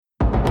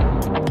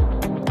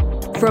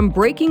From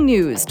breaking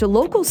news to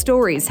local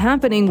stories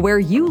happening where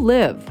you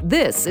live,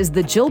 this is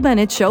the Jill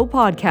Bennett Show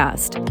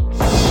podcast.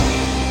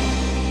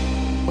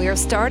 We are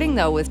starting,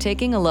 though, with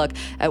taking a look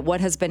at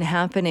what has been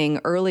happening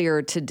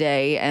earlier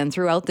today and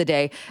throughout the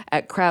day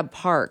at Crab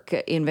Park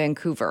in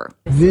Vancouver.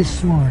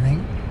 This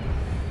morning,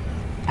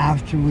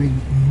 after we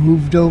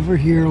moved over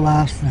here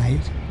last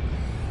night,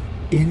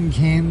 in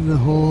came the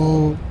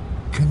whole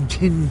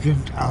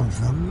contingent of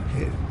them.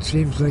 It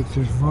seems like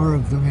there's more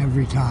of them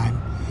every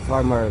time.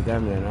 Far more of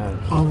them than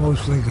us.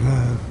 Almost like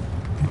a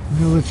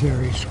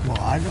military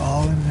squad,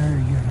 all in their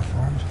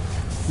uniforms.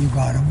 You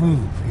gotta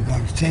move. You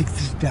gotta take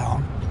this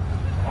down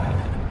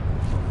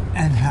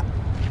and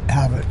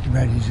have it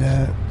ready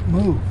to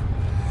move.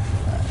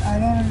 I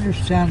don't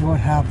understand what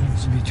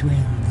happens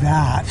between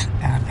that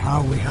and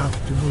how we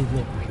have to move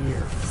over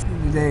here.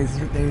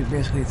 They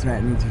basically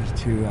threatened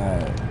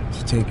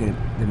to take it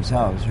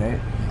themselves, right?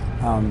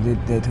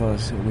 They told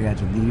us we had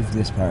to leave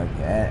this park,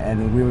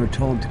 and we were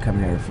told to come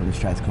here from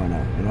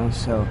Strathcona,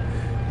 so,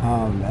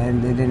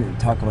 and they didn't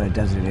talk about a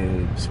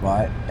designated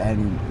spot,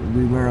 and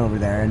we were over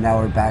there, and now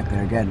we're back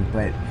there again,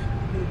 but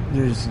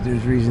there's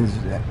reasons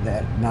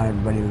that not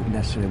everybody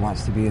necessarily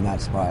wants to be in that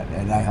spot,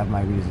 and I have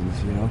my reasons,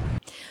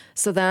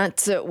 So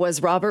that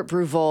was Robert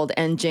Bruvold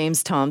and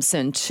James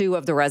Thompson, two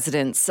of the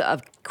residents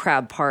of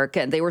Crab Park.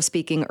 And they were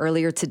speaking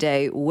earlier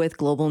today with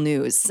Global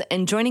News.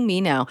 And joining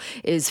me now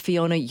is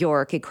Fiona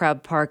York, a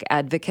Crab Park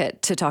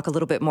advocate, to talk a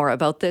little bit more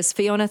about this.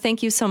 Fiona,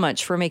 thank you so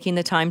much for making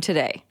the time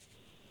today.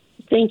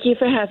 Thank you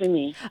for having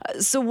me.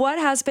 So what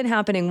has been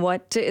happening?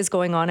 What is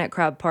going on at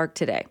Crab Park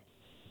today?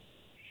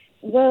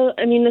 Well,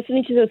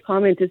 listening to those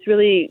comments, it's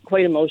really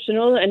quite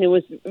emotional, and it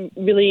was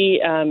really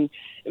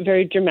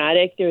very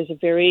dramatic. There was a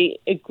very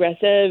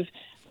aggressive,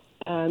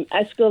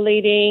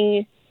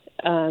 escalating,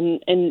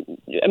 and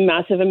a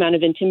massive amount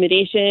of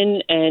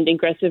intimidation and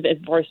aggressive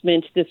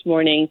enforcement this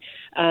morning.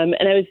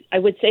 And I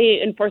would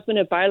say enforcement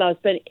of bylaws,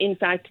 but in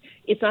fact,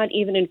 it's not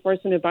even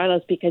enforcement of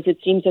bylaws because it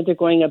seems that they're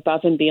going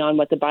above and beyond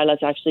what the bylaws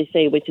actually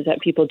say, which is that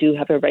people do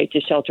have a right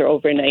to shelter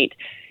overnight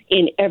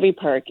in every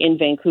park in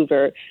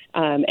Vancouver,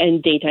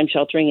 and daytime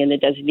sheltering in the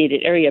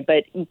designated area.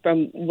 But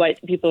from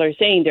what people are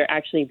saying, they're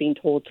actually being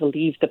told to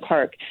leave the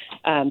park.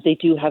 They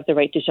do have the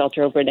right to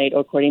shelter overnight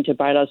according to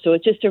bylaws. So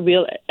it's just a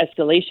real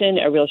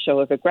escalation, a real show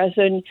of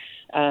aggression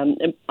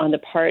on the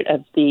part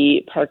of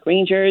the park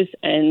rangers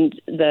and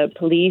the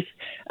police,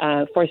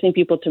 forcing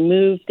people to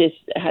move. This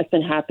has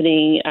been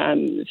happening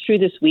through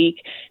this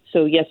week.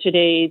 So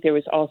yesterday, there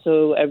was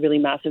also a really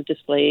massive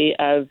display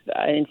of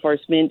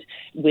enforcement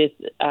with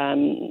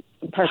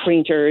park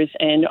rangers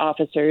and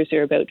officers. There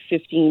are about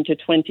 15 to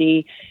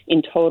 20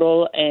 in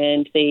total,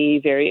 and they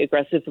very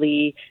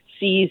aggressively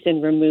seized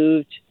and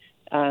removed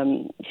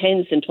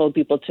tents and told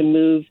people to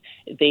move.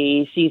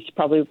 They seized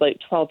probably about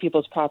 12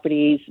 people's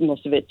properties,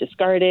 most of it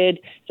discarded,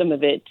 some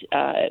of it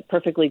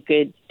perfectly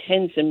good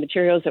tents and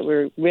materials that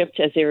were ripped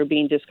as they were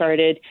being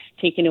discarded,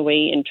 taken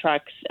away in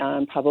trucks.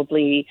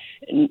 Probably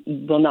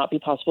will not be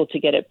possible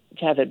to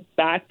have it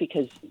back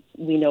because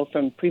we know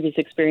from previous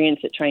experience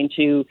that trying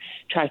to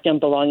track down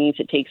belongings,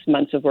 it takes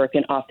months of work,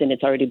 and often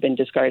it's already been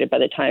discarded by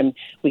the time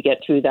we get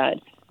through that.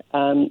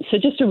 So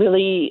just a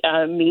really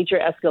major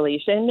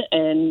escalation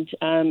and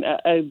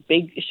a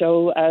big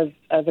show of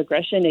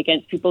aggression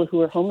against people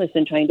who are homeless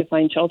and trying to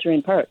find shelter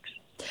in parks.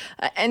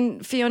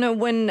 And Fiona,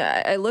 when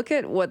I look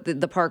at what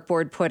the park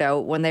board put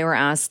out when they were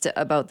asked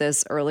about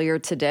this earlier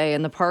today,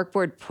 and the park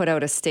board put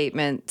out a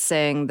statement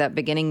saying that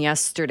beginning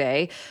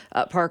yesterday,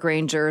 park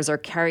rangers are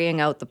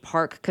carrying out the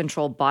park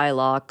control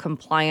bylaw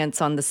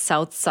compliance on the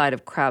south side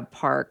of Crab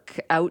Park,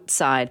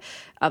 outside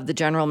of the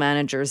general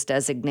manager's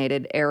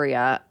designated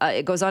area.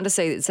 It goes on to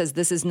say, it says,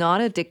 this is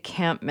not a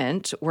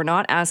decampment. We're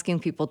not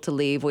asking people to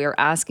leave. We are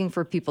asking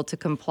for people to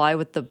comply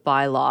with the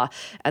bylaw,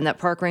 and that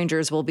park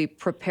rangers will be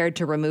prepared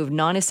to remove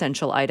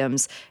non-essential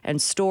items and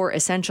store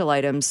essential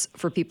items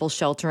for people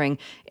sheltering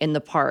in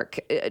the park.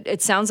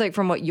 It sounds like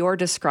from what you're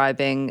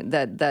describing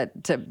that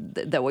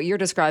what you're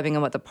describing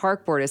and what the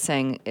park board is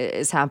saying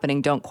is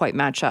happening don't quite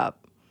match up.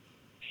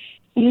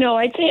 No,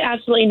 I'd say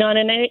absolutely not.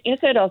 And I guess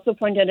I'd also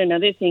point out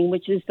another thing,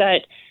 which is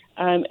that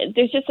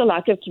there's just a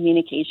lack of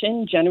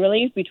communication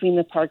generally between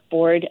the park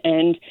board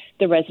and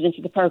the residents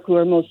of the park who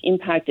are most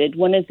impacted.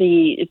 One of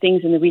the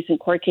things in the recent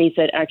court case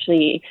that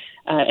actually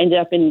ended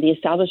up in the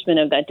establishment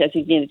of that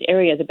designated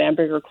area, the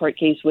Bamberger court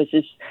case, was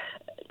this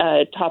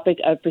topic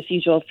of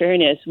procedural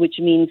fairness, which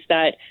means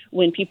that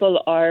when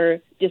people are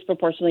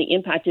disproportionately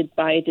impacted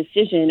by a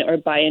decision or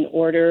by an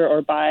order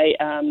or by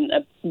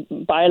a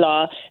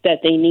bylaw, that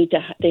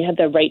they have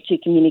the right to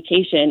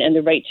communication and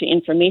the right to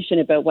information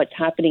about what's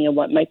happening and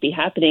what might be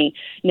happening.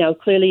 Now,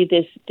 clearly,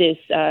 this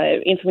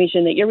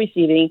information that you're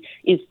receiving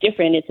is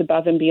different. It's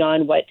above and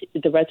beyond what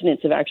the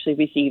residents have actually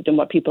received and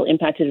what people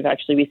impacted have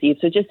actually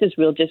received. So just this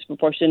real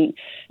disproportionate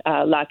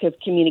lack of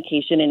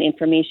communication and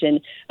information.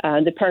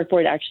 The park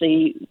board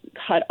actually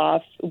cut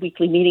off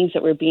weekly meetings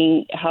that were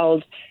being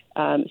held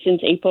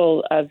since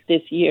April of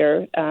this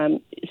year.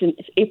 Since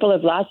April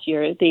of last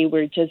year, they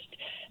were just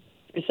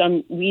for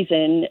some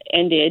reason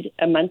ended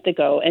a month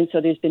ago. And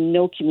so there's been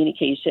no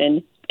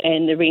communication,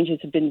 and the Rangers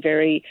have been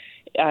very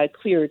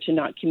clear to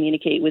not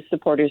communicate with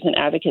supporters and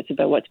advocates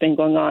about what's been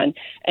going on.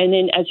 And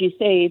then, as you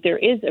say, there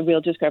is a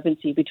real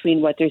discrepancy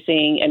between what they're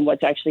saying and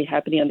what's actually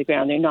happening on the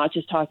ground. They're not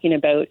just talking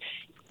about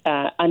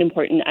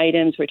unimportant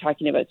items. We're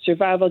talking about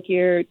survival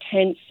gear,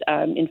 tents.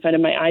 In front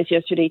of my eyes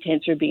yesterday,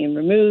 tents are being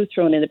removed,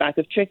 thrown in the back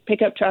of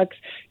pickup trucks,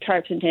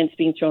 tarps and tents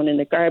being thrown in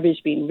the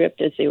garbage, being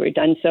ripped as they were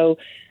done so.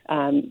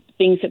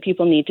 Things that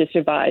people need to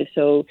survive.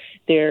 So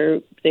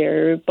their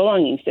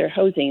belongings, their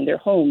housing, their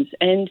homes.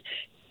 And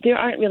there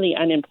aren't really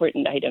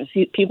unimportant items.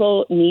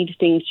 People need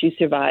things to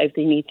survive.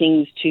 They need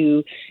things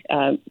to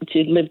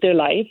live their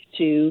life,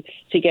 to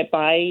get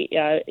by,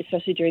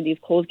 especially during these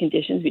cold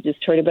conditions. We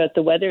just heard about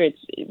the weather. It's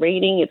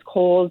raining, it's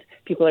cold.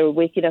 People are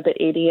waking up at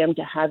 8 a.m.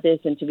 to have this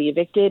and to be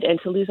evicted and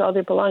to lose all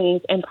their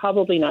belongings and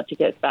probably not to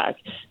get back.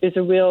 There's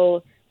a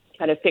real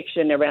kind of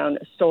fiction around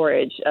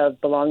storage of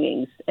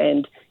belongings,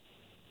 and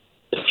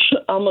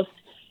almost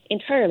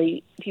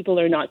entirely people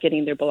are not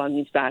getting their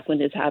belongings back when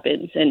this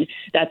happens. And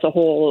that's a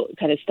whole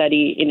kind of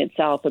study in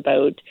itself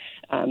about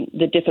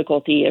the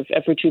difficulty of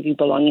retrieving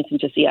belongings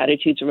and just the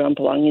attitudes around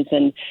belongings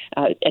and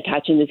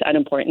attaching this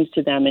unimportance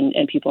to them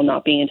and people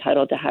not being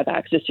entitled to have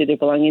access to their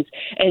belongings.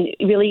 And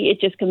really, it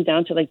just comes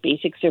down to like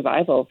basic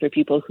survival for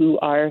people who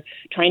are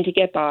trying to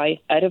get by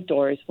out of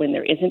doors when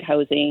there isn't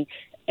housing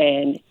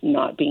and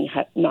not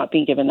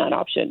being given that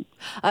option.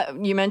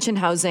 You mentioned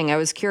housing. I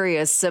was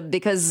curious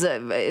because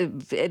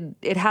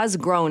it has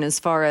grown as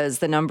far as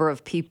the number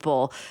of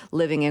people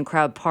living in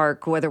Crab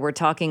Park, whether we're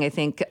talking, I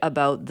think,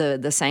 about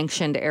the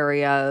sanctioned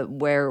area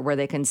where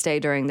they can stay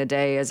during the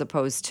day as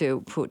opposed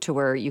to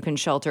where you can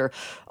shelter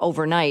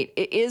overnight.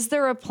 Is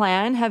there a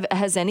plan?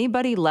 Has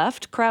anybody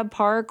left Crab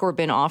Park or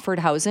been offered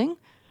housing?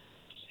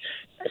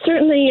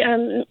 Certainly,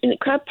 in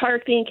Crab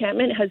Park, the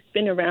encampment has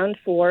been around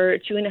for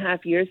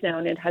 2.5 years now,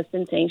 and it has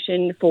been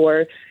sanctioned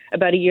for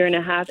about 1.5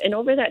 years. And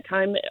over that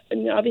time,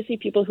 obviously,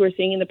 people who are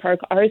staying in the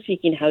park are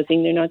seeking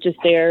housing. They're not just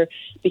there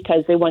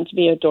because they want to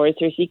be outdoors.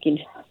 They're seeking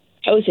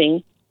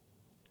housing.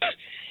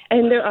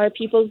 And there are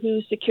people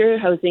who secure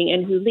housing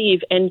and who leave.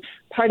 And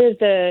part of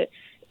the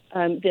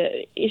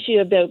issue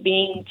about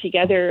being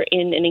together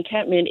in an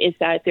encampment is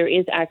that there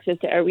is access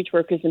to outreach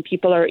workers and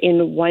people are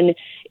in one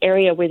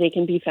area where they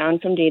can be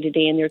found from day to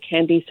day, and there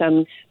can be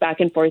some back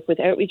and forth with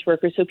outreach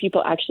workers so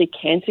people actually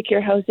can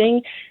secure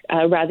housing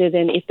rather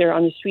than if they're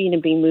on the street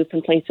and being moved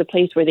from place to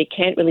place where they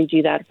can't really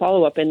do that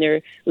follow-up and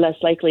they're less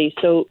likely.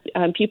 So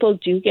people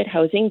do get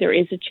housing. There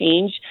is a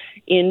change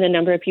in the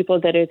number of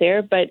people that are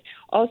there, but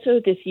also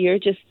this year,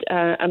 just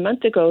a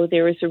month ago,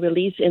 there was a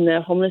release in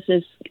the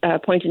homelessness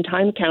point in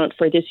time count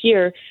for this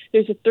year.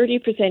 There's a 30%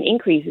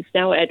 increase. It's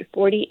now at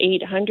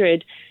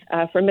 4,800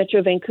 for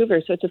Metro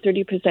Vancouver. So it's a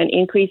 30%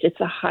 increase. It's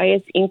the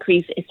highest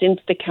increase since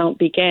the count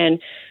began.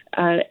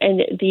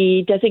 And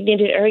the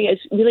designated area is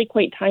really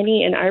quite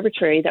tiny and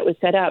arbitrary that was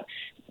set up.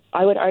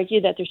 I would argue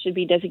that there should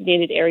be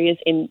designated areas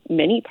in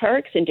many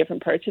parks in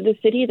different parts of the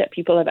city that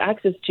people have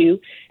access to,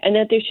 and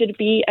that there should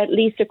be at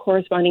least a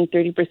corresponding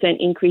 30%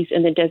 increase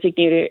in the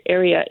designated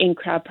area in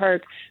Crab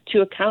Park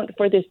to account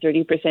for this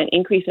 30%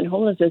 increase in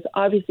homelessness.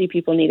 Obviously,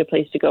 people need a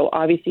place to go.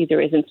 Obviously, there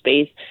isn't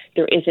space.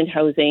 There isn't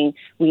housing.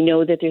 We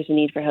know that there's a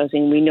need for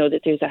housing. We know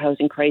that there's a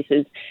housing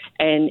crisis.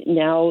 And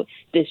now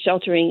the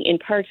sheltering in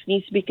parks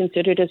needs to be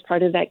considered as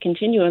part of that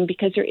continuum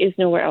because there is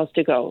nowhere else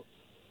to go.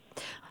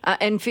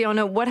 And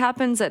Fiona, what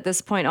happens at this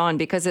point on?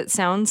 Because it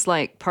sounds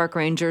like park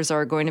rangers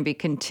are going to be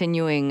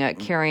continuing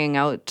carrying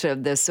out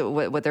this,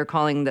 what they're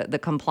calling the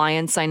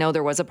compliance. I know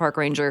there was a park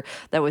ranger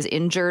that was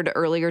injured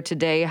earlier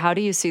today. How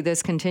do you see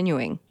this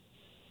continuing?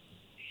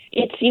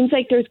 It seems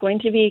like there's going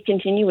to be a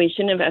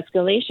continuation of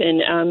escalation.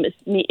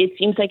 It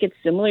seems like it's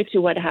similar to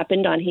what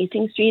happened on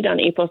Hastings Street on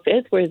April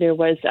 5th, where there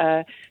was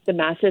the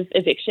massive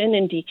eviction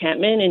and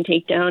decampment and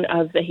takedown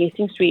of the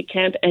Hastings Street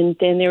camp. And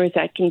then there was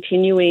that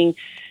continuing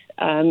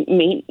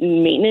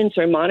maintenance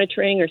or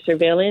monitoring or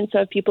surveillance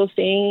of people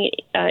staying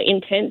in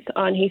tents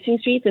on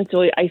Hastings Street. And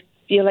so I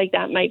feel like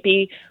that might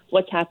be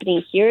what's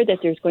happening here, that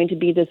there's going to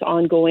be this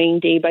ongoing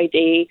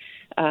day-by-day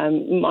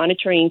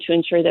monitoring to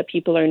ensure that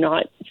people are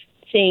not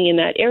staying in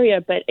that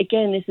area. But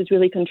again, this is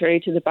really contrary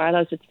to the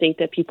bylaws that state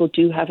that people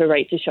do have a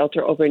right to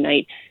shelter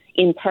overnight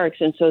in parks.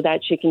 And so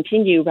that should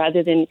continue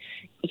rather than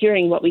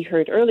hearing what we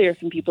heard earlier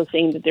from people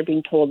saying that they're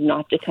being told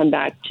not to come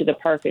back to the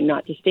park and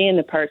not to stay in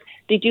the park.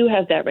 They do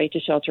have that right to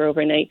shelter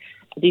overnight.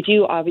 They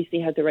do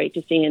obviously have the right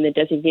to stay in the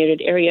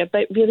designated area,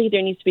 but really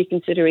there needs to be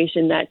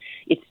consideration that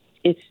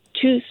it's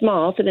too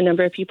small for the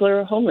number of people who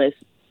are homeless.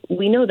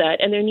 We know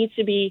that, and there needs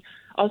to be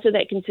also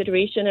that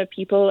consideration of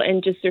people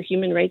and just their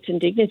human rights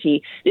and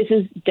dignity. This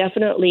is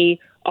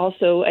definitely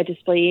also a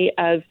display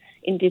of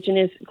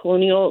Indigenous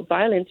colonial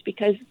violence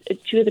because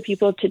two of the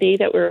people today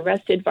that were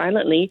arrested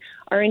violently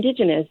are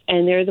Indigenous,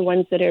 and they're the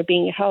ones that are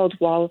being held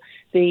while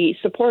the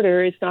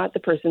supporter is not the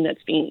person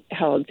that's being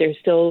held. They're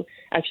still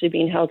actually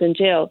being held in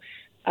jail.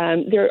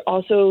 There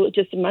also,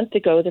 just a month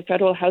ago, the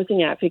Federal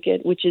Housing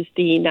Advocate, which is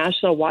the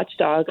national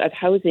watchdog of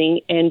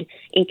housing and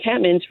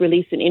encampments,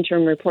 released an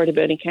interim report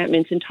about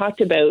encampments and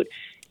talked about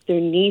there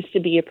needs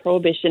to be a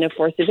prohibition of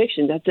forced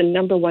eviction. That's the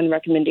number one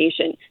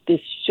recommendation. This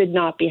should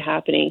not be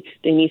happening.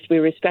 There needs to be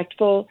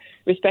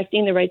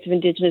respecting the rights of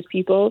Indigenous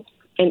people,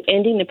 and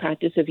ending the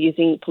practice of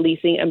using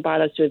policing and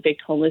bylaws to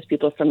evict homeless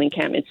people from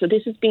encampments. So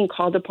this is being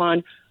called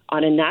upon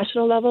on a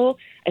national level.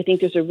 I think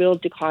there's a real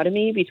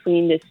dichotomy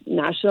between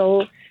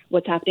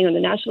what's happening on the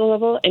national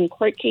level and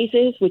court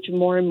cases, which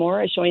more and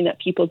more are showing that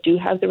people do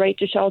have the right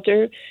to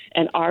shelter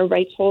and are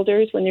rights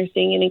holders when they're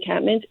staying in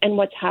encampments, and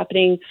what's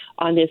happening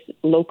on this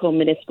local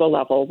municipal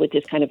level with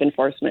this kind of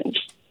enforcement.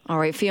 All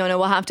right, Fiona,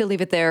 we'll have to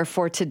leave it there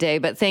for today,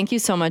 but thank you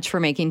so much for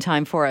making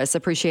time for us.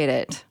 Appreciate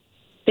it.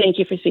 Thank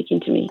you for speaking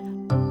to me.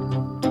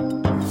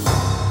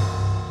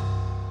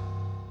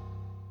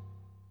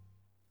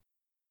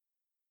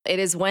 It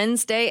is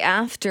Wednesday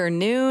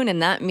afternoon,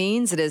 and that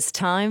means it is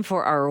time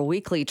for our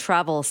weekly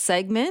travel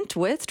segment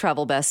with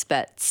Travel Best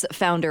Bets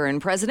founder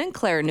and president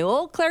Claire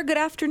Newell. Claire, good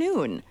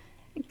afternoon.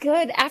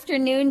 Good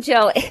afternoon,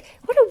 Jill.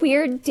 What a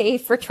weird day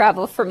for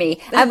travel for me.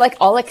 I'm like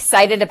all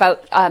excited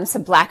about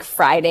some Black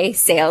Friday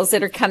sales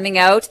that are coming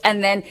out.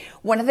 And then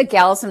one of the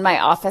gals in my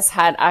office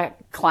had a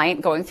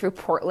client going through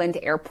Portland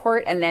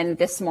Airport. And then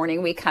this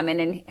morning we come in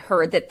and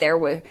heard that there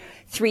were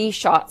 3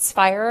 shots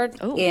fired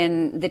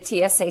in the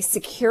TSA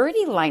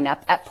security lineup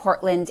at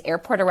Portland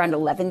Airport around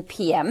 11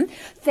 p.m.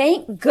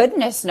 Thank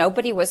goodness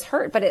nobody was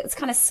hurt, but it's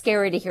kind of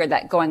scary to hear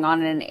that going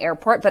on in an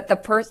airport. But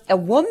a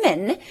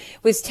woman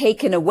was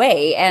taken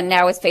away and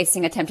now is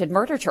facing attempted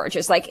murder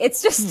charges. Like,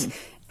 it's just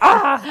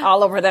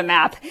all over the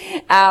map.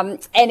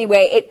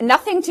 Anyway,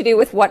 nothing to do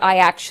with what I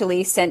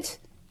actually sent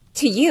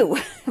to you.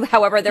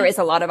 However, there is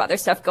a lot of other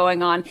stuff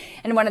going on.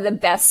 And one of the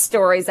best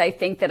stories I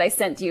think that I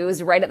sent to you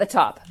is right at the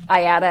top.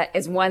 IATA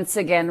is once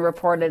again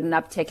reported an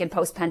uptick in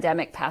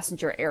post-pandemic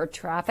passenger air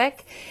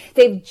traffic.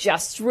 They've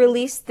just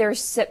released their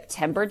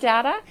September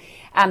data.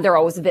 They're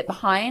always a bit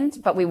behind,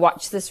 but we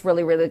watch this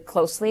really, really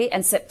closely.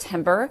 And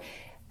September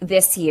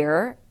this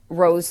year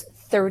rose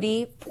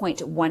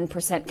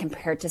 30.1%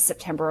 compared to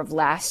September of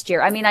last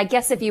year. I mean, I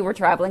guess if you were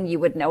traveling, you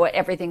would know it.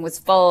 Everything was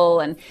full,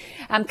 and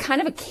kind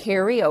of a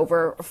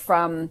carryover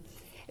from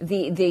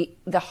the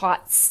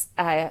hot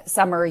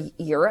summer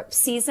Europe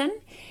season.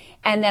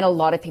 And then a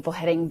lot of people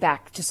heading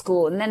back to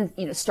school and then,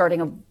 starting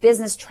a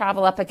business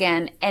travel up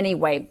again.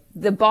 Anyway,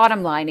 the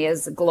bottom line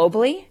is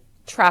globally,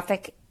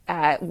 traffic,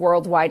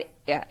 worldwide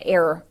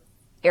air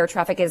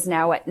traffic is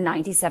now at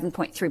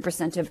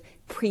 97.3% of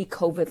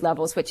pre-COVID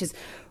levels, which is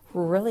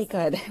really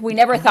good. We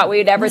never thought we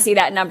would ever see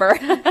that number.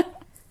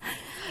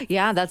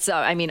 Yeah, that's,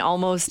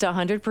 almost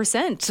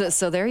 100%.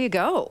 So there you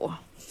go.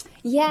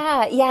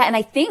 Yeah. And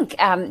I think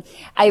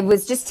I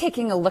was just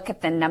taking a look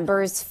at the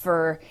numbers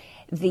for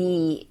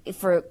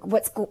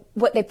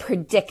what they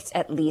predict,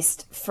 at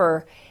least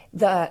for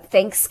the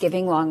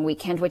Thanksgiving long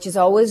weekend, which is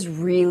always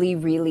really,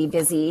 really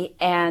busy.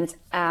 And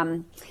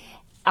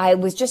I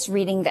was just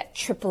reading that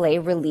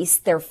AAA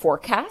released their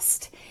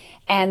forecast,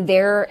 and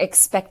they're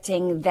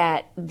expecting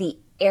that the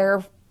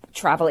air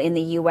travel in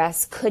the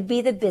U.S. could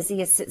be the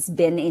busiest it's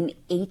been in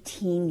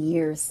 18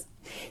 years.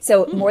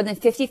 So more than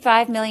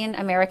 55 million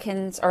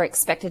Americans are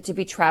expected to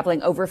be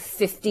traveling over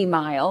 50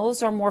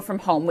 miles or more from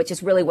home, which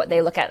is really what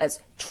they look at as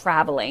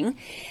traveling,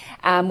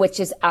 which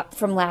is up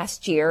from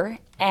last year.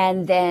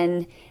 And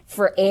then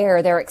for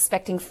air, they're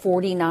expecting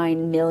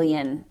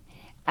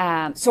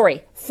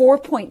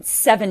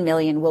 4.7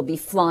 million will be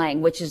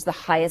flying, which is the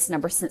highest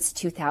number since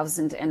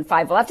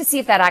 2005. We'll have to see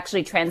if that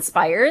actually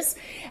transpires.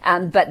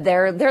 But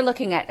they're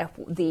looking at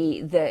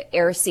the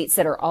air seats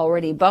that are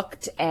already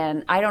booked,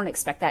 and I don't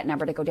expect that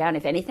number to go down.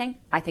 If anything,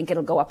 I think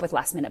it'll go up with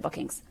last minute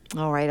bookings.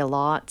 All right. A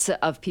lot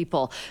of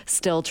people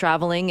still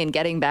traveling and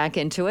getting back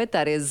into it.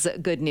 That is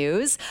good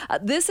news.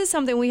 This is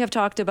something we have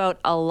talked about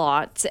a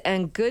lot,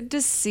 and good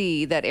to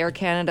see that Air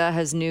Canada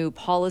has new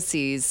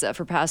policies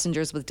for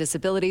passengers with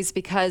disabilities,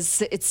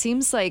 because it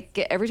seems like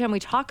every time we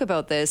talk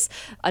about this,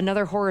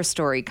 another horror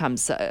story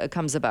comes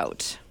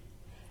about.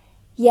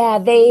 Yeah,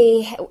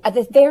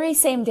 the very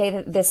same day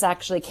that this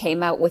actually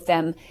came out, with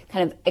them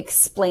kind of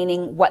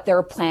explaining what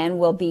their plan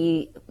will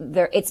be.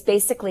 It's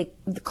basically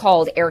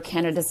called Air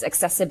Canada's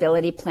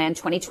Accessibility Plan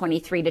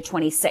 2023 to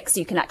 26.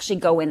 You can actually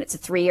go in. It's a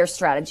 3-year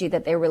strategy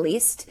that they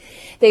released.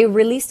 They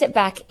released it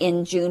back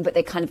in June, but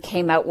they kind of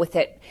came out with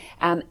it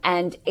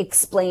and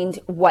explained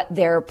what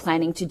they're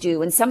planning to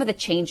do. And some of the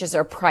changes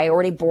are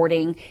priority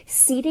boarding,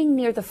 seating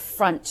near the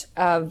front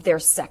of their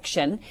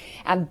section,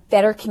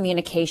 better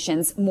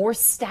communications, more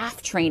staff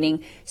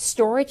training,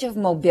 storage of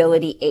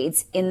mobility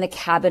aids in the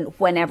cabin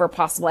whenever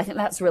possible. I think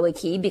that's really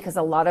key, because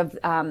a lot of,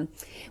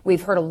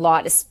 we've heard a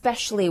lot,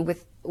 especially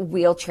with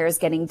wheelchairs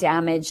getting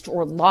damaged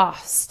or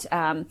lost.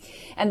 And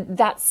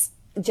that's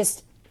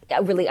just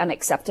really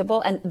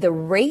unacceptable. And the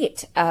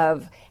rate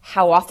of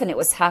how often it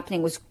was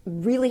happening was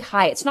really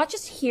high. It's not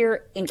just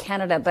here in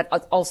Canada,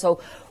 but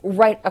also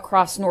right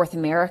across North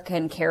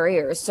American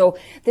carriers. So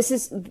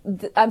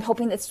I'm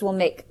hoping this will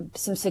make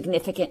some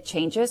significant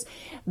changes.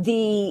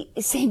 The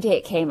same day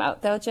it came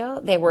out, though,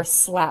 Jill, they were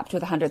slapped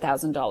with a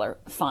 $100,000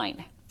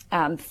 fine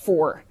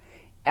for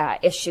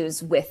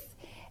issues with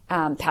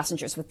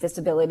passengers with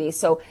disabilities.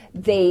 So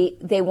they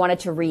wanted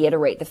to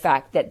reiterate the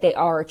fact that they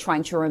are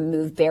trying to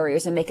remove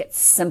barriers and make it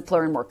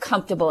simpler and more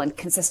comfortable and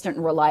consistent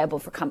and reliable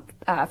for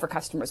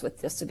customers with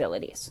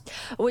disabilities.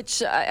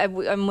 Which,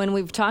 when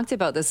we've talked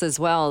about this as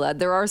well,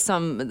 there are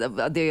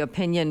the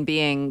opinion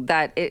being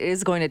that it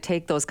is going to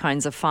take those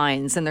kinds of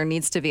fines, and there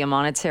needs to be a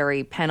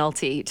monetary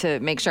penalty to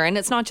make sure, and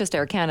it's not just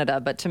Air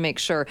Canada, but to make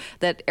sure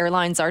that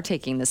airlines are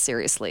taking this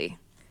seriously.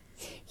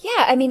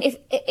 Yeah, I mean,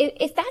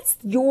 if that's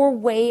your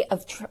way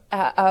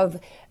of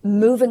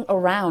moving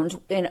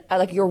around in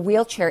like your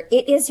wheelchair,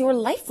 it is your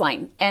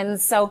lifeline. And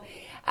so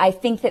I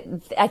think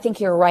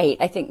you're right.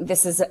 I think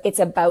it's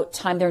about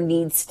time. There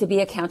needs to be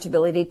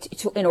accountability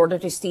in order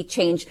to see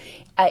change.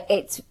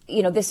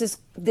 This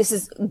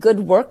is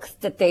good work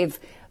that they've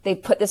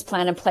put this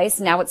plan in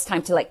place. Now it's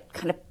time to like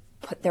kind of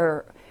put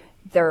their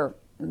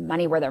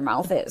money where their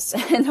mouth is,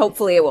 and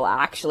hopefully it will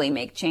actually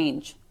make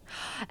change.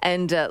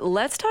 And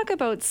let's talk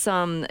about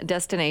some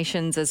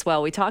destinations as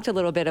well. We talked a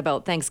little bit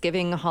about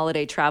Thanksgiving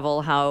holiday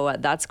travel, how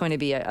that's going to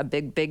be a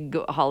big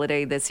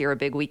holiday this year, a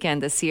big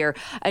weekend this year.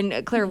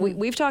 And Claire,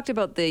 we've talked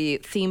about the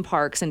theme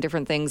parks and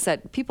different things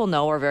that people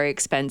know are very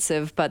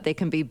expensive, but they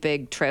can be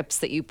big trips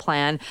that you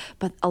plan.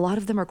 But a lot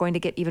of them are going to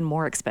get even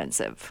more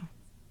expensive.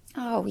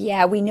 Oh,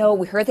 yeah, we know.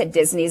 We heard that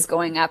Disney's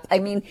going up. I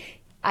mean,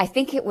 I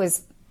think it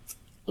was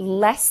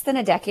less than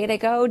a decade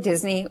ago,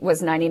 Disney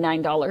was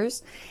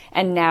 $99,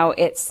 and now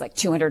it's like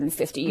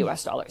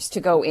 $250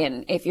 to go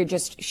in. If you're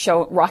just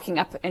rocking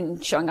up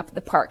and showing up at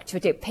the park to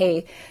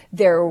pay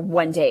their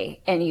one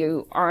day, and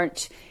you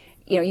aren't,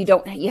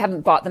 you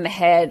haven't bought them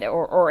ahead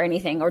or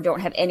anything, or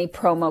don't have any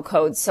promo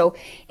codes. So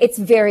it's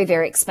very,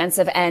 very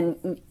expensive.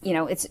 And,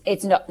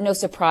 it's no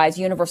surprise.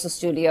 Universal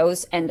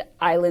Studios and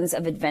Islands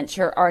of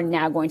Adventure are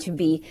now going to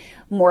be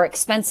more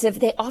expensive.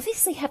 They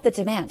obviously have the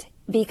demand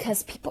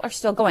because people are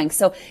still going.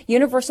 So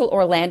Universal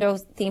Orlando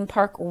theme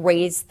park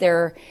raised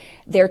their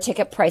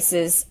ticket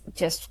prices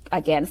just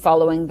again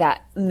following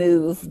that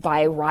move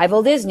by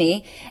rival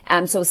Disney.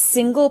 So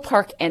single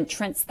park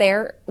entrance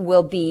there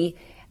will be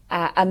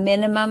a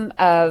minimum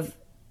of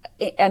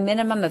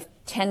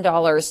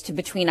 $10 to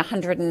between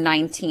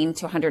 $119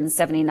 to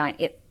 $179.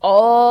 It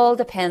all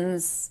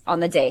depends on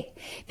the day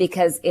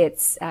because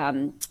it's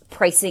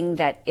pricing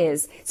that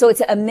is, so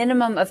it's a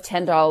minimum of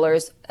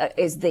 $10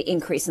 is the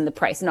increase in the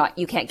price. Not,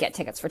 you can't get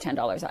tickets for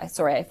 $10.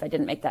 Sorry if I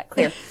didn't make that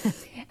clear.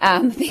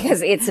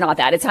 Because it's not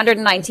that. It's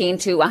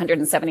 $119 to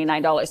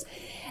 $179.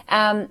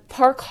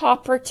 Park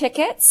hopper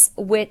tickets,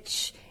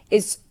 which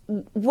is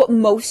what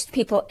most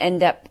people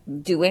end up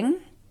doing.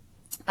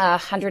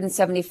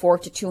 174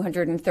 to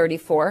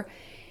 234,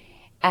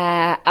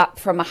 up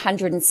from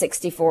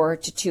 164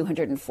 to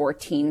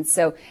 214.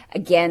 So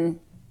again,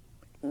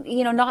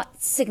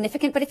 not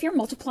significant, but if you're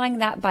multiplying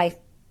that by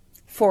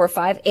 4 or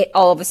 5, it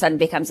all of a sudden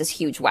becomes this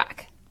huge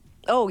whack.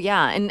 Oh,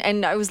 yeah.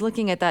 And I was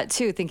looking at that,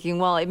 too, thinking,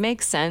 well, it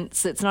makes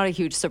sense. It's not a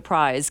huge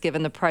surprise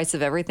given the price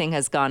of everything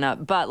has gone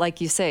up. But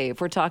like you say,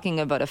 if we're talking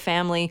about a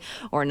family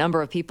or a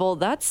number of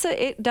people,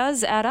 it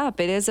does add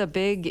up. It is a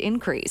big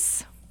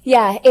increase.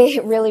 Yeah,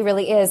 it really,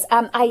 really is.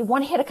 I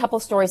want to hit a couple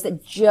stories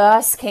that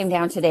just came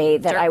down today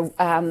that sure.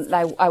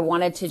 I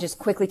wanted to just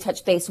quickly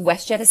touch base.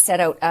 WestJet has set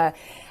out a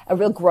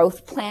real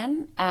growth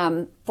plan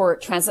for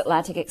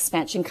transatlantic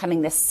expansion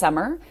coming this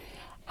summer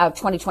of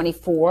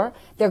 2024.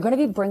 They're going to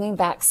be bringing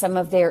back some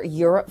of their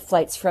Europe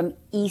flights from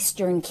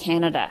Eastern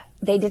Canada.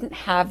 They didn't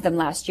have them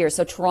last year.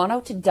 So Toronto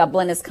to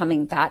Dublin is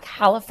coming back.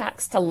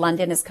 Halifax to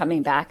London is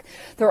coming back.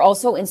 They're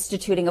also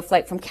instituting a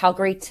flight from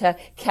Calgary to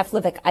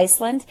Keflavik,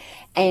 Iceland,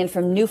 and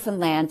from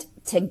Newfoundland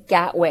to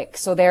Gatwick.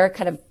 So they're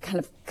kind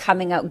of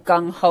coming out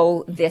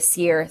gung-ho this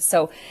year.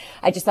 So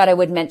I just thought I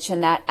would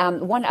mention that.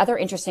 One other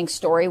interesting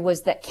story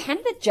was that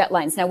Canada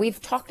Jetlines, now we've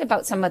talked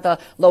about some of the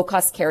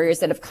low-cost carriers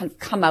that have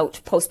come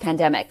out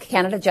post-pandemic.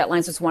 Canada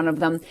Jetlines was one of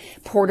them.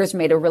 Porter's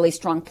made a really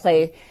strong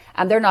play.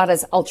 They're not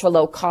as ultra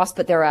low cost,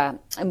 but they're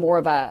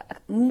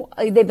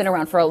they've been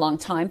around for a long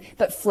time,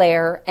 but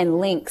Flair and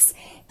Lynx.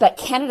 But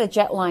Canada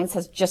Jetlines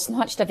has just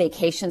launched a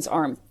vacations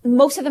arm.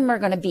 Most of them are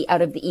going to be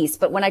out of the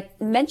East. But when I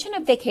mention a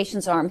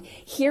vacations arm,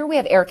 here we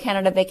have Air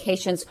Canada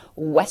Vacations,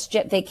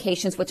 WestJet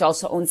Vacations, which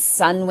also owns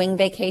Sunwing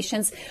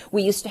Vacations.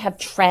 We used to have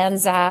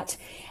Transat.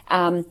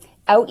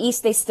 Out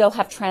East, they still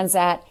have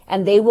Transat.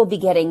 and they will be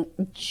getting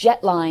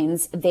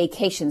Jetlines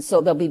vacations.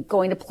 So they'll be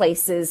going to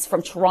places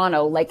from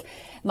Toronto, like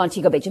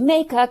Montego Bay,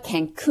 Jamaica,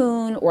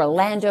 Cancun,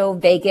 Orlando,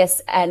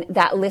 Vegas, and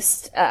that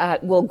list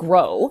will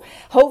grow.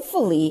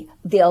 Hopefully,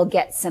 they'll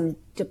get some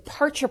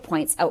departure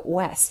points out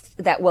west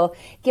that will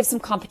give some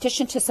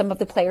competition to some of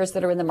the players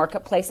that are in the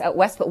marketplace out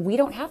west, but we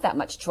don't have that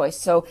much choice.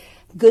 So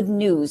good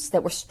news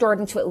that we're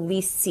starting to at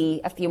least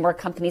see a few more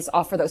companies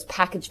offer those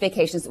package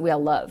vacations that we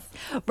all love.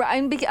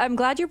 I'm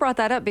glad you brought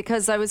that up,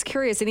 because I was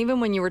curious, and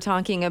even when you were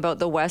talking about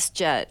the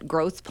WestJet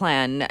growth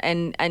plan,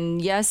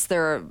 and yes,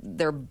 they're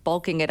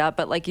bulking it up,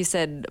 but like you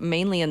said,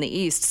 mainly in the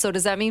east. So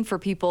does that mean for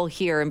people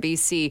here in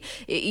BC,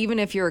 even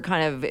if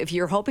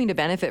you're hoping to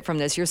benefit from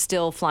this, you're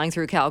still flying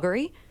through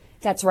Calgary?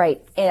 That's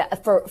right.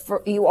 If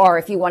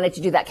you wanted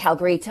to do that,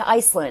 Calgary to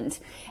Iceland.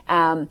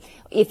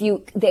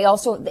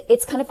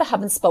 It's kind of the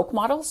hub and spoke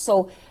model.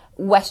 So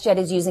WestJet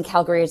is using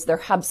Calgary as their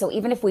hub. So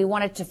even if we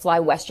wanted to fly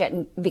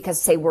WestJet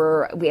because say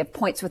we have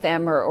points with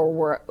them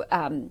or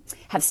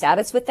have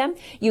status with them,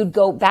 you'd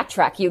go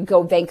backtrack. You'd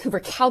go Vancouver,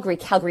 Calgary,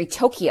 Calgary,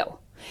 Tokyo.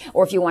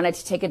 Or if you wanted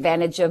to take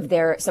advantage of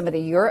some of the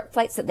Europe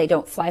flights that they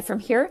don't fly from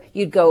here,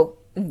 you'd go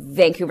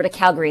Vancouver to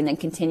Calgary and then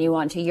continue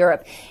on to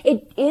Europe.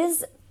 It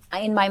is,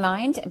 in my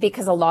mind,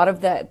 because a lot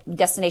of the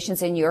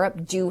destinations in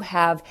Europe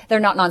they're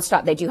not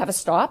nonstop. They do have a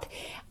stop.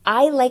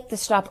 I like to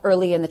stop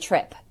early in the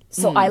trip.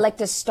 So I like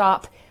to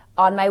stop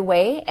on my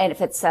way. And if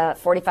it's a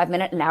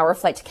 45-minute, an hour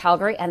flight to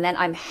Calgary, and then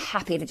I'm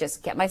happy to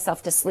just get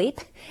myself to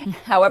sleep.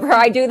 However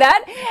I do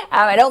that.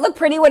 I don't look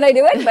pretty when I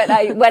do it,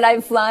 but when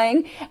I'm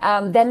flying,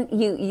 then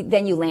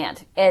you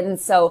land. And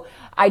so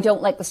I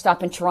don't like to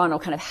stop in Toronto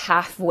kind of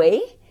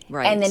halfway.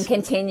 Right. And then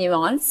continue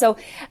on. So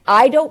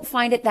I don't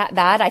find it that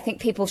bad. I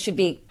think people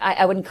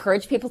I would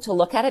encourage people to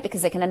look at it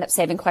because they can end up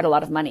saving quite a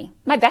lot of money.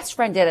 My best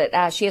friend did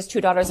it. She has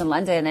 2 daughters in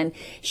London, and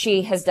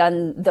she has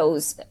done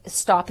those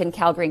stop in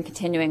Calgary and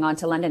continuing on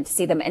to London to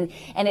see them. And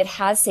it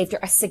has saved her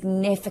a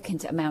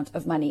significant amount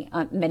of money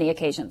on many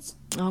occasions.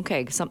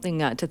 Okay, something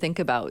to think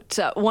about.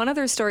 One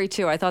other story,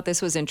 too, I thought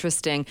this was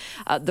interesting.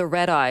 The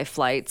red-eye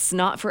flights,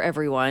 not for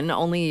everyone,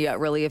 only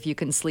really if you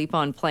can sleep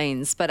on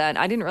planes. But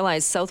I didn't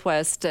realize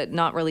Southwest,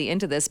 not really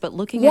into this, but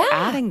looking at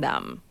adding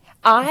them.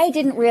 I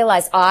didn't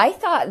realize. I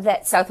thought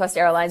that Southwest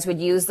Airlines would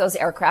use those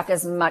aircraft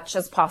as much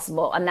as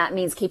possible. And that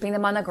means keeping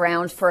them on the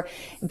ground for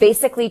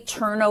basically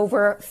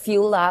turnover,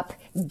 fuel up,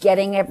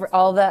 getting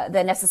all the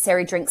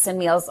necessary drinks and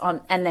meals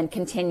on, and then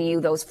continue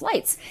those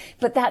flights.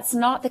 But that's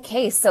not the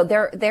case. So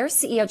their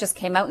CEO just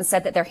came out and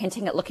said that they're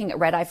hinting at looking at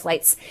red-eye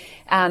flights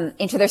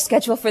into their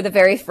schedule for the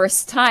very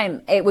first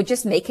time. It would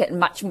just make it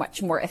much,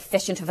 much more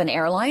efficient of an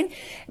airline.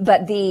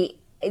 But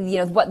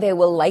what they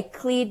will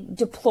likely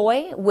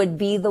deploy would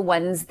be the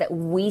ones that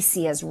we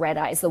see as red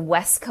eyes, the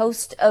west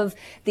coast of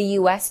the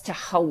U.S. to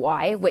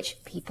Hawaii, which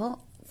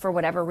people, for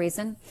whatever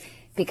reason,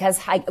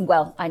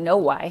 I know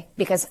why,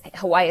 because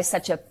Hawaii is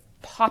such a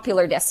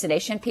popular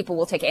destination. People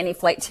will take any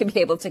flight to be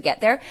able to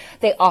get there.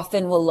 They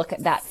often will look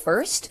at that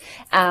first.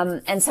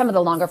 And some of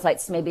the longer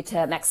flights maybe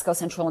to Mexico,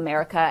 Central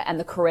America, and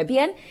the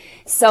Caribbean.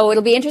 So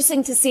it'll be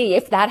interesting to see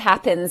if that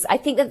happens. I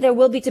think that there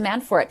will be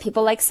demand for it.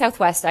 People like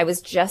Southwest. I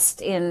was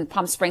just in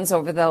Palm Springs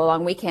over the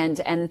long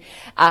weekend, and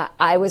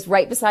I was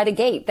right beside a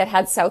gate that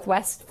had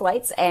Southwest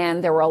flights,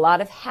 and there were a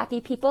lot of happy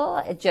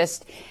people.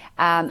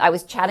 I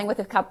was chatting with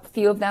a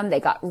few of them. They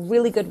got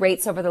really good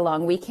rates over the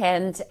long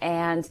weekend,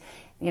 and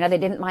they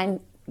didn't mind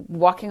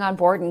walking on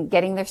board and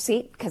getting their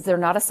seat because they're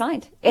not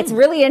assigned. It's a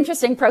really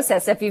interesting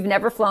process. If you've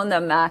never flown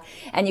them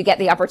and you get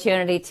the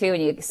opportunity to,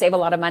 and you save a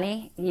lot of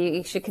money,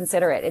 you should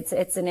consider it.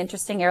 It's an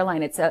interesting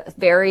airline. It's a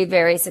very,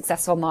 very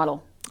successful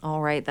model.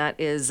 All right. That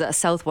is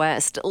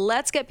Southwest.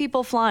 Let's get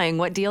people flying.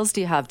 What deals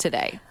do you have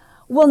today?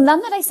 Well, none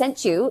that I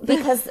sent you,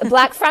 because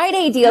Black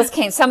Friday deals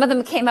came. Some of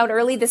them came out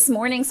early this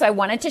morning, so I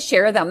wanted to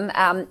share them.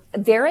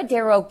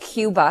 Veradero,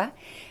 Cuba.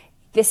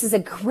 This is a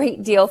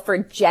great deal for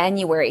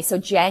January. So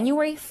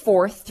January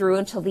 4th through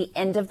until the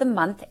end of the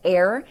month,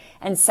 air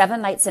and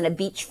 7 nights in a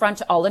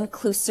beachfront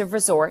all-inclusive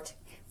resort.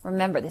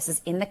 Remember, this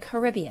is in the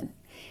Caribbean.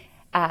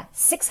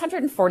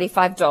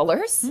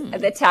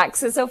 $645. The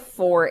taxes of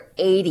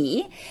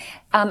 $480.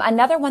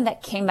 Another one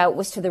that came out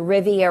was to the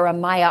Riviera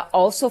Maya,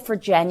 also for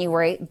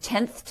January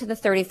 10th to the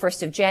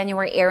 31st of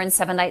January, air and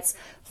 7 nights,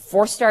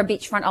 4-star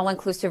beachfront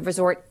all-inclusive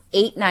resort,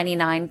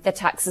 $899, the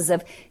taxes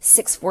of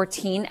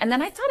 $614. And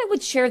then I thought I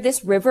would share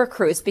this river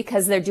cruise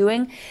because they're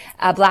doing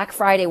a Black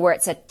Friday where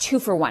it's a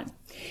 2-for-1.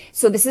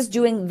 So this is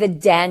doing the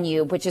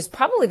Danube, which is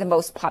probably the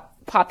most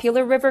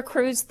popular river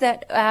cruise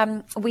that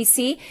we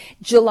see.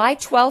 July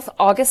 12th,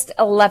 August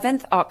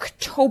 11th,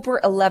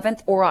 October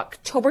 11th, or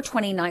October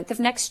 29th of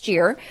next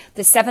year.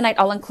 The 7-night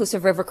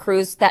all-inclusive river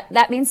cruise.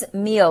 That means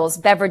meals,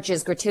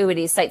 beverages,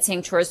 gratuities,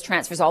 sightseeing, tours,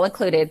 transfers, all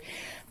included.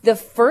 The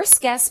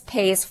first guest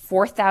pays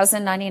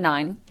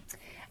 $4,099,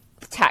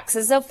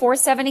 taxes of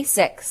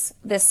 $476.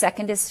 The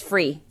second is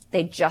free.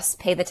 They just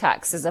pay the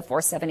taxes of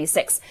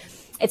 $476.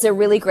 It's a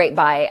really great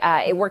buy.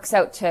 It works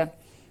out to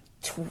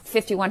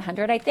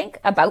 $5,100, I think,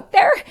 about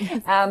there,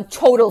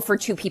 total for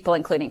 2 people,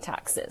 including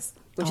taxes.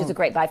 which is a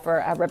great buy for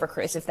a river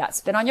cruise if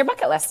that's been on your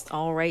bucket list.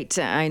 All right.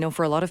 I know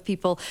for a lot of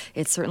people,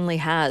 it certainly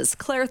has.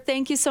 Claire,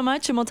 thank you so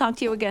much, and we'll talk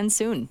to you again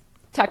soon.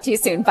 Talk to you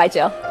soon. Bye,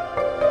 Jill.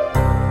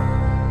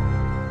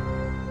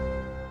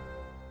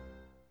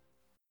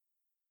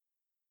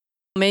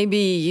 Maybe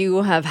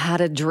you have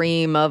had a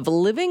dream of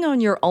living on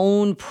your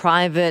own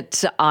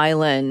private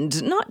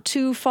island, not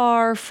too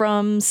far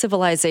from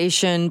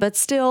civilization, but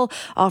still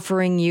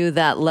offering you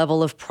that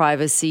level of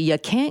privacy you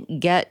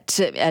can't get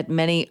at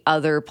many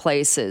other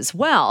places.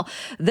 Well,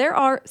 there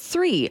are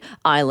 3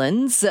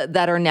 islands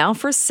that are now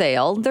for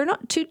sale. They're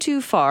not too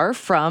far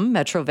from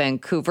Metro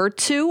Vancouver.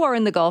 2 are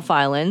in the Gulf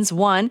Islands.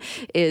 1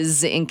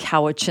 is in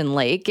Cowichan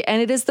Lake,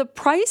 and it is the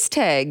price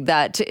tag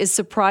that is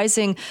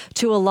surprising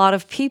to a lot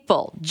of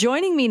people.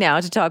 Joining me now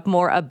to talk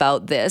more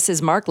about this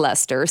is Mark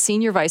Lester,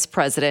 Senior Vice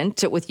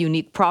President with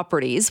Unique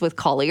Properties with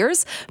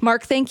Colliers.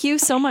 Mark, thank you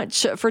so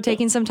much for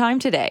taking some time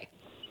today.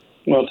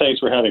 Well,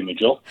 thanks for having me,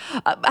 Jill.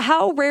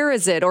 How rare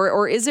is it,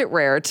 or is it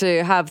rare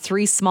to have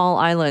 3 small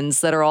islands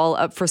that are all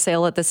up for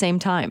sale at the same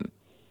time?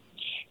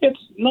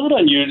 It's not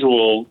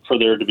unusual for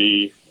there to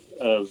be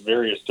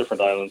various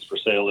different islands for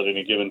sale at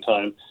any given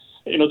time.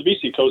 You know, the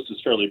BC coast is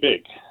fairly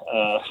big,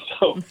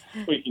 so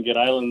we can get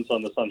islands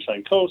on the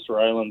Sunshine Coast or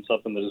islands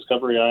up in the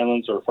Discovery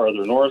Islands or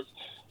farther north.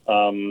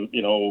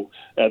 You know,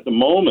 at the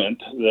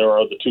moment, there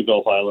are the 2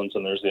 Gulf Islands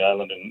and there's the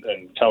island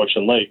in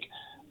Cowichan Lake,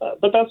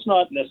 but that's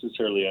not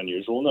necessarily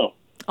unusual, no.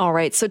 All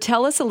right, so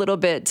tell us a little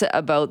bit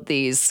about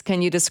these.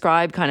 Can you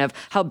describe kind of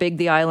how big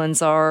the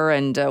islands are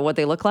and what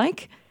they look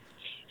like?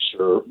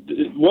 Sure.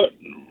 2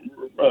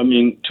 of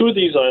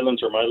these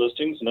islands are my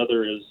listings.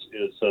 Another is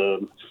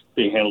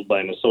being handled by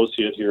an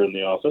associate here in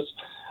the office.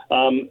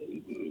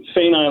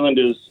 Fane Island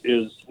is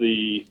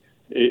the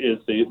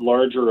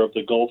larger of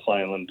the Gulf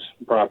Island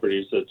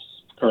properties that's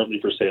currently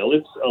for sale.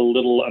 It's a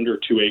little under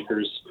 2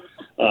 acres.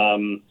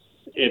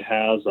 It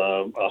has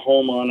a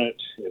home on it.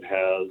 It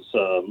has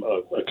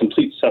a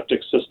complete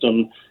septic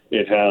system.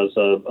 It has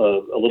a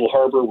little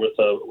harbor with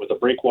a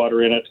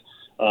breakwater in it.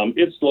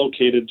 It's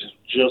located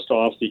just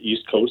off the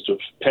east coast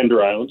of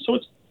Pender Island, so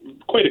it's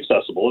quite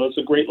accessible, and it's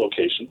a great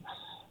location.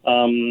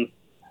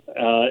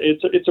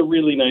 It's a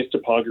really nice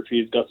topography.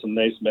 It's got some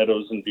nice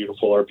meadows and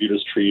beautiful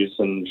arbutus trees,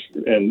 and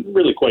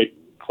really quite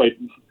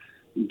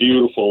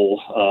beautiful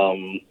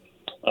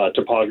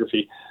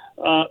topography.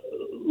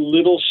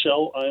 Little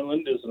Shell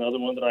Island is another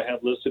one that I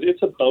have listed.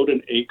 It's about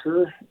an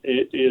acre.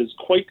 It is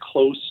quite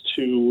close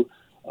to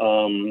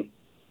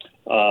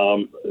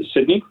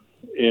Sydney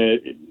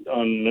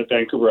on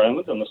Vancouver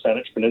Island on the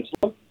Saanich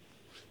Peninsula.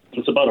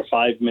 It's about a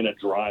 5-minute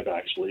drive,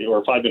 actually, or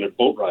a 5-minute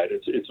boat ride.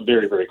 It's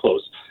very, very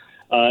close.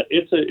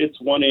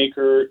 It's 1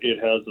 acre. It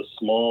has a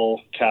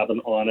small cabin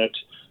on it.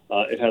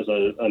 It has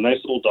a nice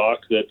little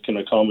dock that can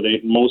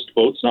accommodate most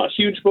boats, not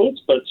huge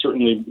boats, but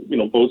certainly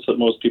boats that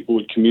most people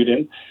would commute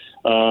in.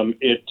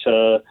 It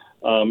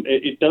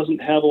doesn't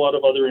have a lot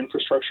of other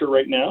infrastructure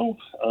right now,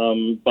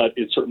 but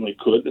it certainly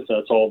could.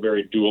 That's all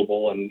very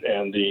doable,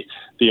 and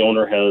the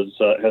owner has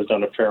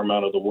done a fair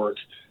amount of the work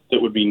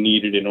that would be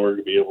needed in order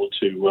to be able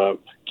to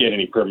get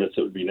any permits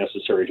that would be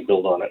necessary to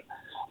build on it.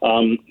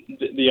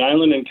 The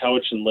island in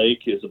Cowichan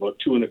Lake is about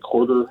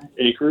 2.25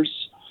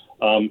 acres.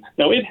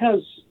 Now, it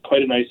has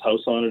quite a nice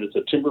house on it. It's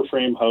a timber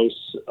frame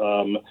house.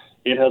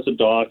 It has a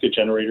dock, a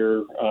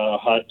generator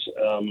hut,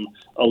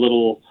 a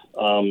little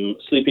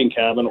sleeping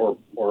cabin, or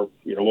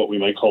what we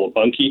might call a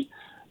bunkie.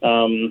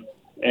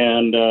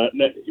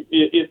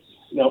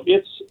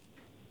 It's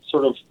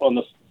sort of on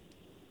the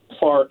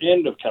far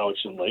end of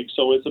Cowichan Lake,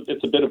 so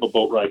it's a bit of a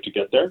boat ride to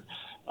get there.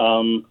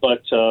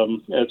 But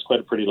it's quite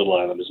a pretty little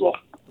island as well.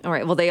 All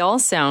right. Well, they all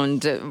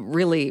sound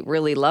really,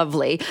 really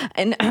lovely.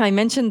 And I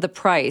mentioned the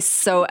price.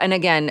 So, and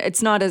again,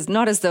 it's not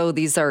as though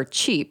these are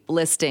cheap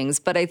listings,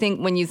 but I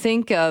think when you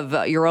think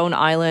of your own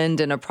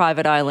island and a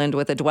private island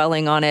with a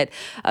dwelling on it,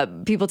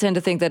 people tend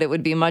to think that it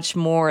would be much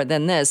more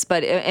than this.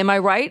 But am I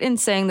right in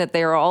saying that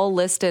they are all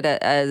listed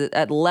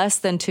at less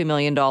than $2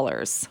 million?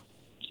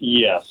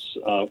 Yes.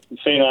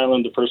 Fane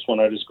Island, the first one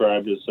I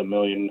described, is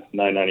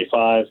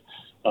 $1,995,000.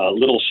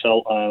 Little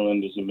Shell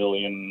Island is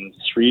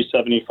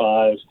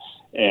 $1,375,000.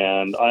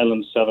 And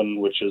Island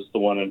 7, which is the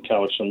one in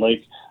Cowichan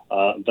Lake,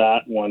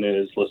 that one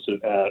is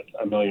listed at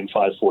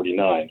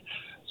 $1,549,000.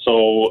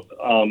 So,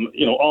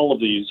 all of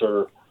these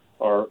are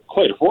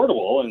quite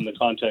affordable in the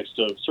context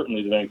of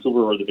certainly the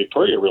Vancouver or the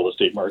Victoria real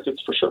estate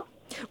markets, for sure.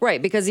 Right,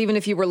 because even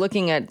if you were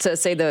looking at,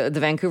 say, the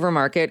Vancouver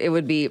market, it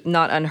would be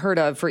not unheard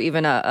of for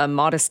even a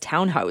modest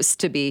townhouse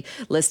to be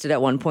listed at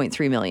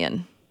 $1.3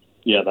 million.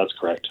 Yeah, that's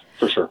correct,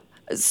 for sure.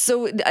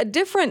 So a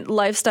different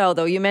lifestyle,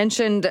 though. You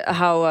mentioned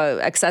how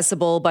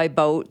accessible by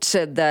boat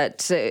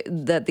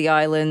that the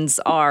islands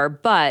are,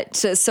 but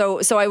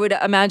so I would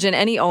imagine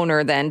any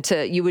owner then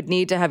you would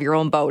need to have your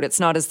own boat.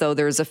 It's not as though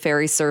there's a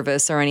ferry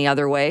service or any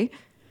other way.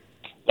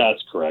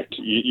 That's correct.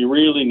 You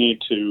really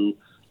need to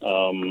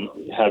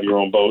have your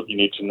own boat. You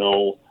need to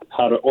know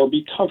how to, or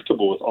be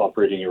comfortable with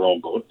operating your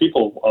own boat.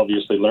 People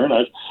obviously learn.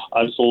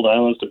 I've sold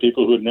islands to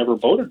people who had never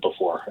boated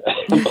before,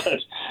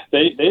 but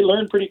they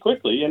learn pretty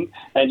quickly. And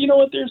you know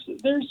what? There's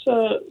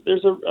a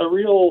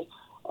real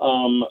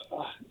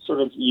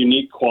sort of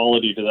unique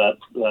quality to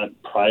that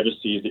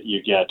privacy that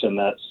you get, and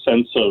that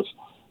sense of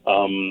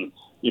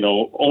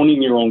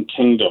owning your own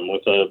kingdom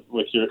with a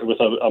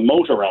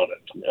moat around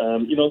it.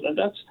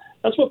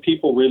 That's what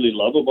people really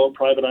love about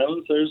private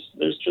islands.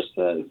 There's just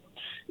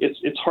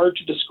it's hard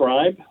to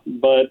describe,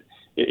 but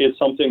it's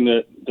something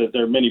that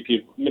there are many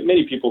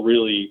people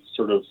really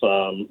sort of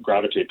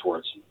gravitate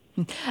towards.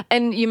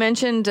 And you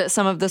mentioned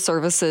some of the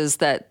services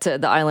that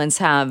the islands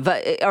have.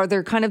 Are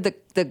there kind of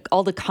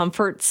all the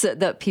comforts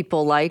that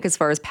people like as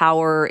far as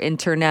power,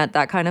 internet,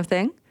 that kind of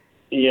thing?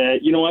 Yeah,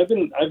 I've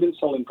been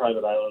selling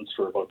private islands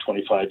for about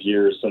 25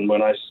 years, and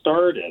when I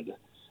started,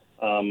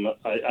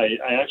 I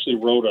actually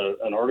wrote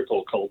an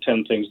article called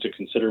 10 Things to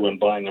Consider When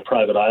Buying a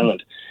Private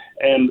Island.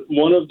 And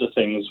one of the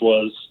things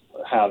was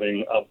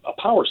having a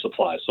power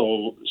supply,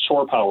 so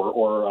shore power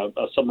or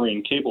a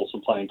submarine cable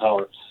supplying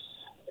power,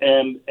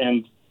 and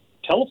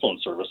telephone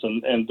service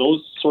and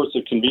those sorts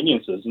of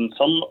conveniences. And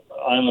some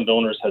island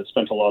owners had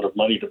spent a lot of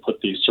money to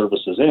put these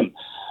services in.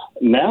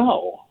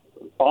 Now,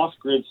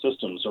 off-grid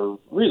systems are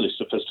really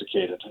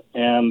sophisticated,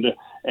 and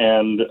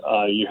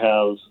you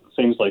have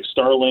things like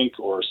Starlink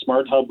or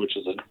Smart Hub, which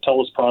is a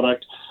TELUS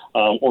product,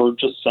 or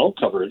just cell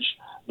coverage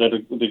that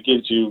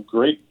gives you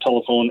great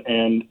telephone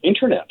and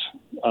internet.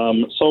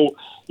 So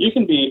you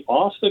can be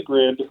off the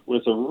grid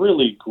with a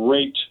really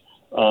great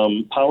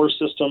power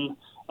system,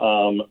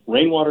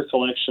 rainwater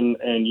collection,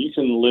 and you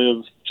can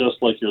live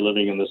just like you're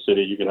living in the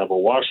city. You can have a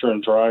washer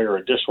and dryer,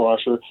 a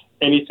dishwasher,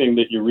 anything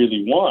that you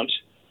really want,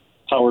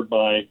 powered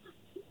by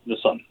the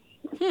sun.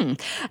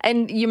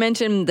 And you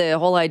mentioned the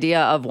whole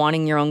idea of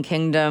wanting your own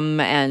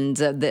kingdom and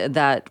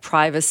that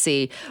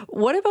privacy.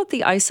 What about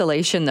the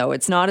isolation, though?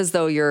 It's not as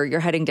though you're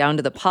heading down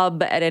to the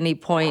pub at any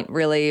point,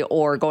 really,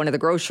 or going to the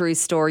grocery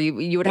store.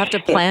 You would have to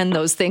plan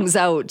those things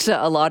out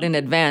a lot in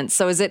advance.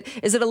 So is it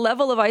a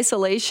level of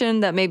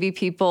isolation that maybe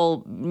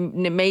people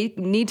may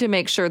need to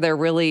make sure they're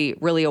really,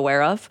 really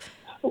aware of?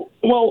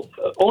 Well,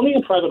 owning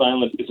a private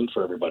island isn't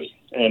for everybody,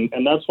 and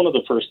that's one of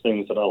the first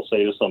things that I'll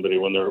say to somebody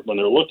when they're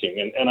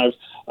looking. And I've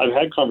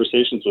had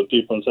conversations with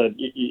people and said,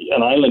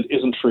 an island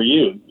isn't for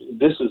you.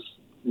 This is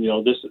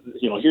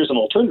here's an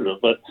alternative,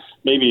 but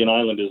but an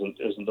island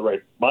isn't the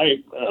right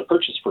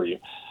purchase for you.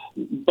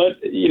 But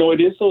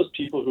it is those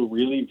people who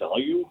really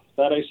value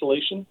that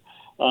isolation.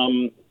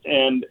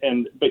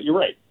 But you're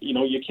right.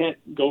 You can't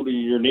go to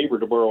your neighbor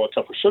to borrow a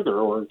cup of sugar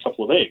or a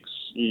couple of eggs.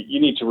 You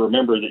need to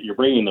remember that you're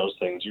bringing those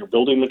things. Your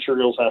building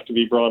materials have to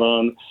be brought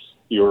on,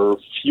 your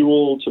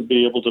fuel to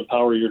be able to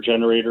power your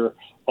generator.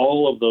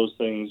 All of those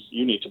things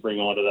you need to bring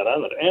onto that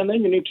island, and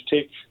then you need to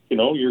take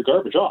your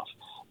garbage off.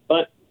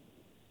 But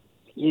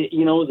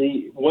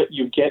what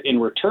you get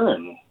in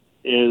return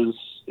is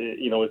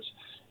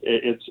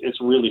it's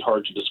really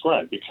hard to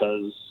describe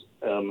because.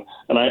 And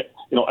I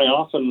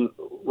often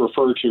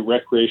refer to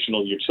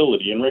recreational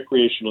utility, and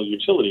recreational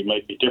utility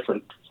might be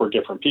different for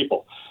different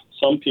people.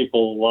 Some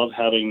people love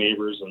having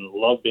neighbors and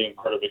love being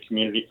part of a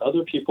community.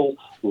 Other people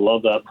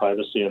love that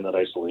privacy and that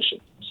isolation.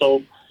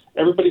 So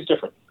everybody's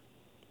different.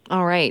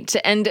 All right.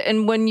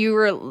 And when you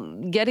were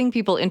getting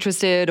people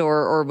interested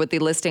or with the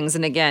listings,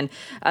 and again,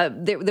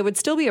 there would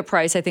still be a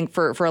price, I think,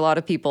 for a lot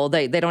of people.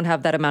 They don't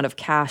have that amount of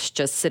cash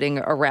just sitting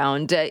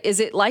around.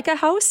 Is it like a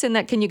house in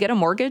that can you get a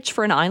mortgage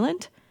for an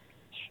island?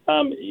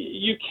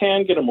 You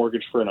can get a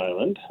mortgage for an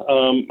island.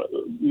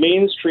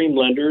 Mainstream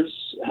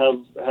lenders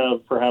have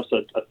perhaps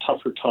a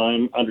tougher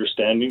time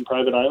understanding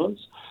private islands.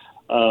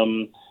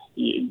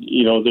 If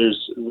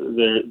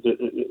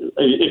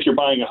you're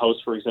buying a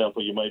house, for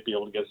example, you might be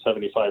able to get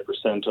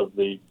 75% of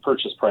the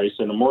purchase price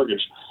in a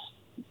mortgage.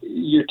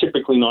 You're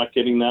typically not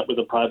getting that with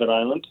a private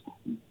island.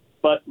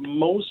 But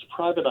most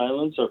private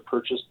islands are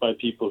purchased by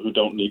people who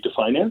don't need to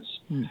finance,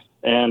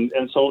 and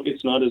so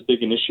it's not as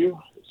big an issue.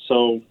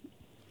 So.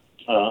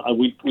 I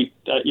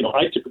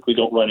typically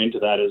don't run into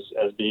that as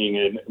being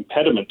an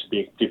impediment to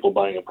people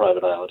buying a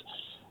private island.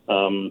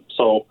 But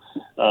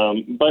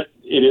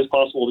it is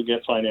possible to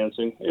get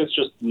financing. It's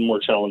just more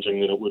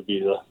challenging than it would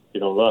be a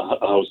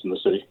house in the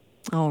city.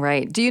 All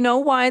right. Do you know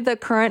why the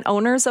current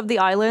owners of the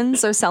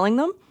islands are selling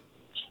them?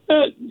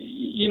 I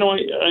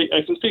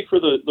can speak for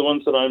the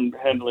ones that I'm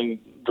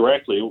handling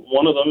directly.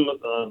 One of them,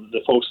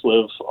 the folks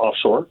live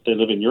offshore. They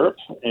live in Europe,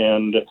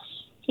 and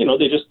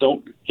they just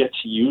don't get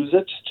to use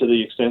it to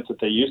the extent that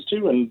they used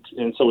to, and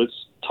so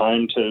it's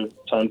time to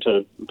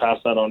pass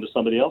that on to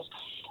somebody else.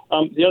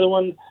 The other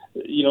one,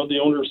 the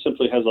owner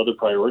simply has other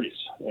priorities,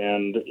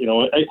 and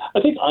I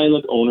think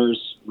island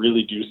owners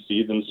really do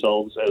see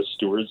themselves as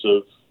stewards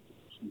of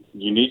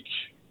unique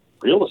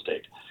real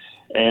estate,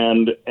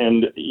 and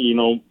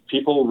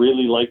people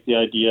really like the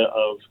idea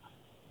of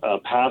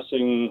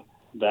passing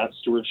that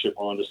stewardship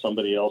on to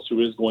somebody else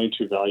who is going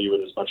to value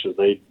it as much as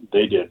they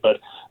did. But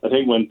I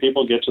think when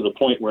people get to the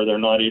point where they're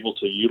not able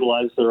to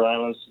utilize their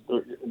islands,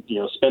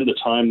 spend the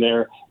time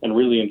there and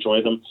really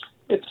enjoy them,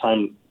 it's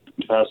time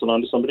to pass it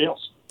on to somebody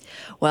else.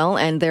 Well,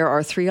 and there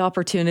are 3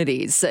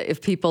 opportunities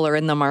if people are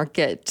in the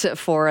market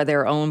for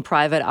their own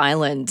private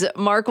island.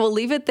 Mark, we'll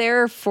leave it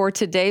there for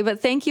today,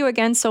 but thank you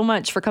again so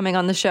much for coming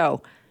on the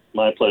show.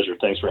 My pleasure.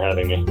 Thanks for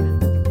having me.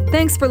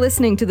 Thanks for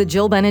listening to the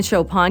Jill Bennett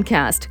Show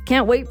podcast.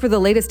 Can't wait for the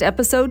latest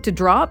episode to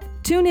drop?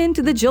 Tune in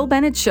to the Jill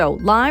Bennett Show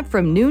live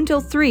from noon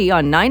till 3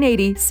 on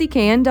 980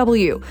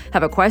 CKNW.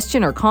 Have a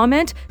question or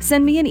comment?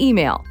 Send me an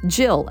email,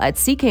 jill@cknw.com.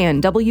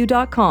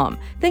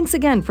 Thanks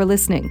again for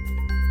listening.